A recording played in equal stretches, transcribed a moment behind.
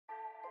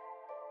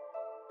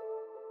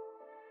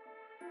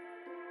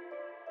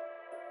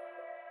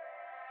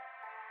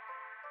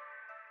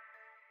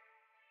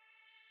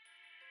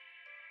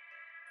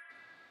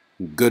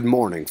Good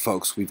morning,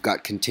 folks. We've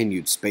got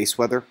continued space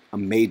weather, a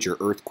major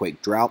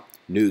earthquake drought,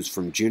 news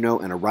from Juno,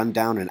 and a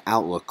rundown and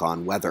outlook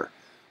on weather.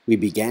 We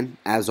begin,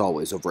 as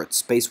always, over at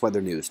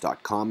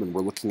spaceweathernews.com, and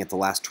we're looking at the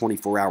last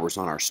 24 hours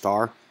on our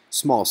star.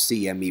 Small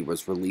CME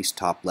was released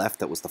top left.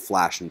 That was the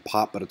flash and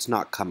pop, but it's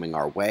not coming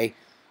our way.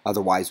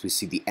 Otherwise, we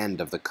see the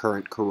end of the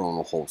current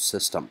coronal hole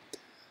system.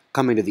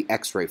 Coming to the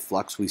X-ray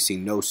flux, we see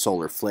no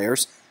solar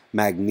flares.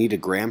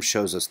 Magnetogram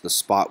shows us the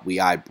spot we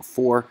eyed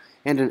before,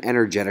 and an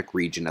energetic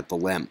region at the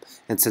limb.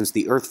 And since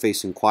the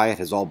Earth-facing quiet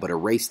has all but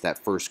erased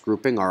that first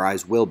grouping, our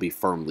eyes will be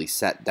firmly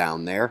set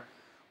down there.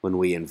 When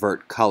we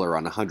invert color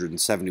on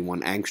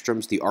 171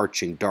 angstroms, the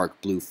arching dark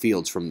blue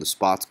fields from the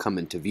spots come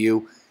into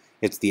view.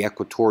 It's the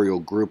equatorial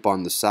group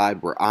on the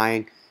side we're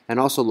eyeing, and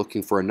also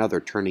looking for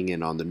another turning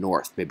in on the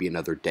north, maybe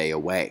another day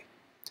away.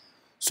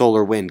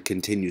 Solar wind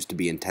continues to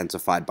be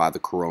intensified by the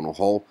coronal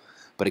hole,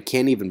 but it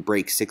can't even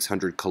break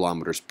 600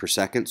 kilometers per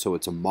second, so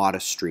it's a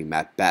modest stream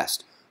at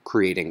best,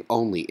 creating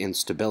only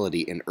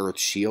instability in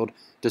Earth's shield,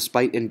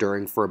 despite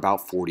enduring for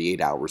about 48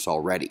 hours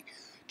already.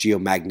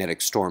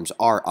 Geomagnetic storms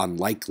are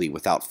unlikely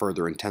without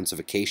further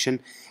intensification,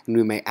 and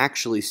we may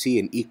actually see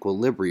an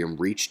equilibrium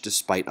reached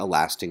despite a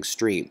lasting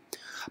stream.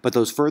 But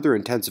those further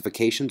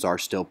intensifications are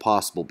still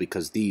possible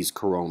because these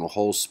coronal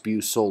holes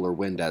spew solar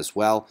wind as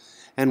well,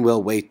 and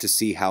we'll wait to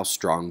see how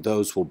strong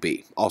those will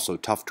be. Also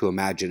tough to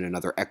imagine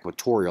another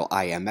equatorial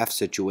IMF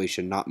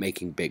situation not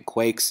making big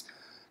quakes.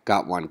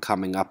 Got one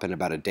coming up in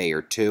about a day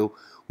or two.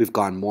 We've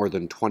gone more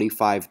than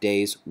 25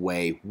 days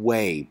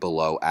way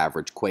below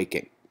average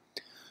quaking.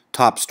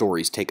 Top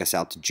stories take us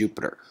out to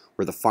Jupiter,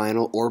 where the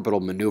final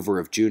orbital maneuver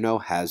of Juno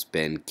has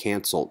been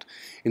canceled.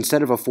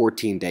 Instead of a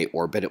 14-day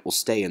orbit, it will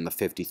stay in the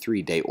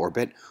 53-day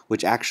orbit,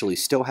 which actually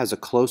still has a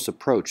close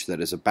approach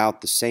that is about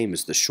the same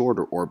as the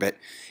shorter orbit.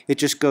 It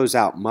just goes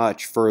out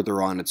much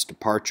further on its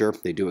departure.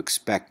 They do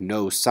expect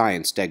no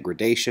science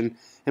degradation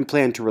and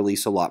plan to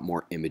release a lot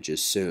more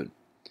images soon.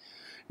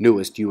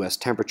 Newest U.S.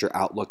 temperature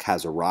outlook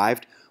has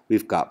arrived.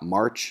 We've got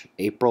March,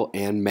 April,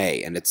 and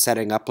May, and it's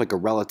setting up like a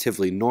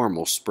relatively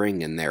normal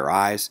spring in their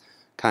eyes.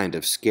 Kind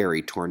of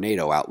scary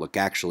tornado outlook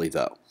actually,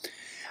 though.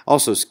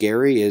 Also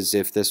scary is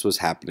if this was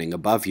happening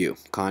above you.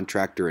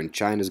 Contractor in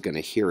China is going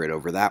to hear it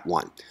over that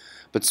one.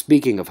 But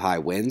speaking of high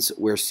winds,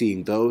 we're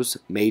seeing those,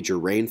 major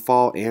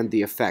rainfall, and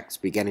the effects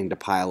beginning to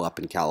pile up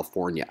in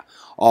California.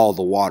 All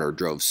the water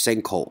drove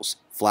sinkholes,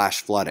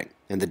 flash flooding,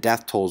 and the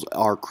death tolls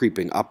are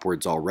creeping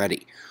upwards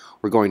already.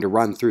 We're going to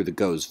run through the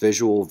GOES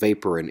visual,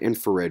 vapor, and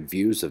infrared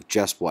views of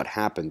just what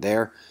happened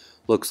there.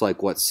 Looks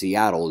like what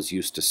Seattle is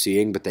used to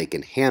seeing, but they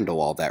can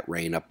handle all that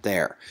rain up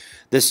there.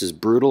 This is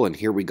brutal, and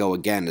here we go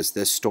again. As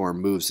this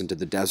storm moves into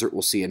the desert,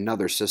 we'll see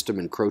another system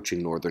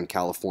encroaching northern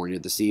California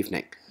this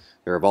evening.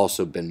 There have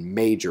also been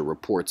major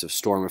reports of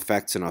storm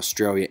effects in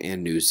Australia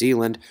and New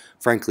Zealand.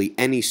 Frankly,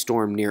 any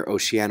storm near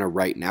Oceania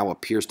right now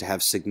appears to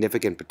have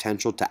significant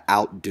potential to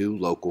outdo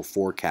local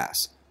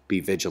forecasts.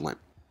 Be vigilant.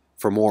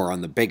 For more on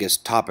the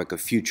biggest topic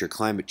of future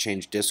climate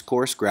change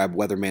discourse, grab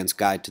Weatherman's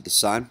Guide to the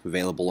Sun,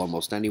 available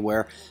almost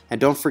anywhere, and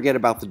don't forget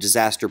about the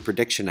Disaster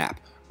Prediction app,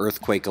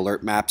 earthquake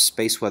alert maps,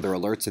 space weather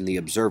alerts, and the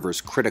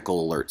Observer's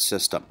critical alert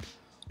system.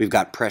 We've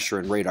got pressure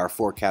and radar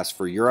forecasts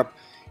for Europe,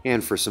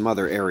 and for some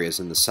other areas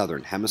in the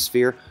southern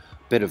hemisphere,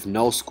 bit of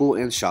null school,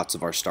 and shots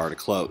of our star to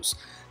close.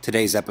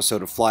 Today's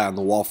episode of Fly on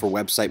the Wall for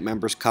website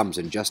members comes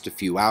in just a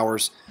few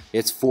hours.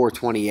 It's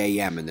 4:20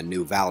 a.m. in the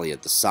new Valley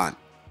of the Sun.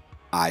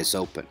 Eyes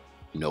open.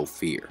 No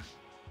fear.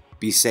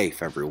 Be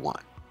safe,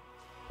 everyone.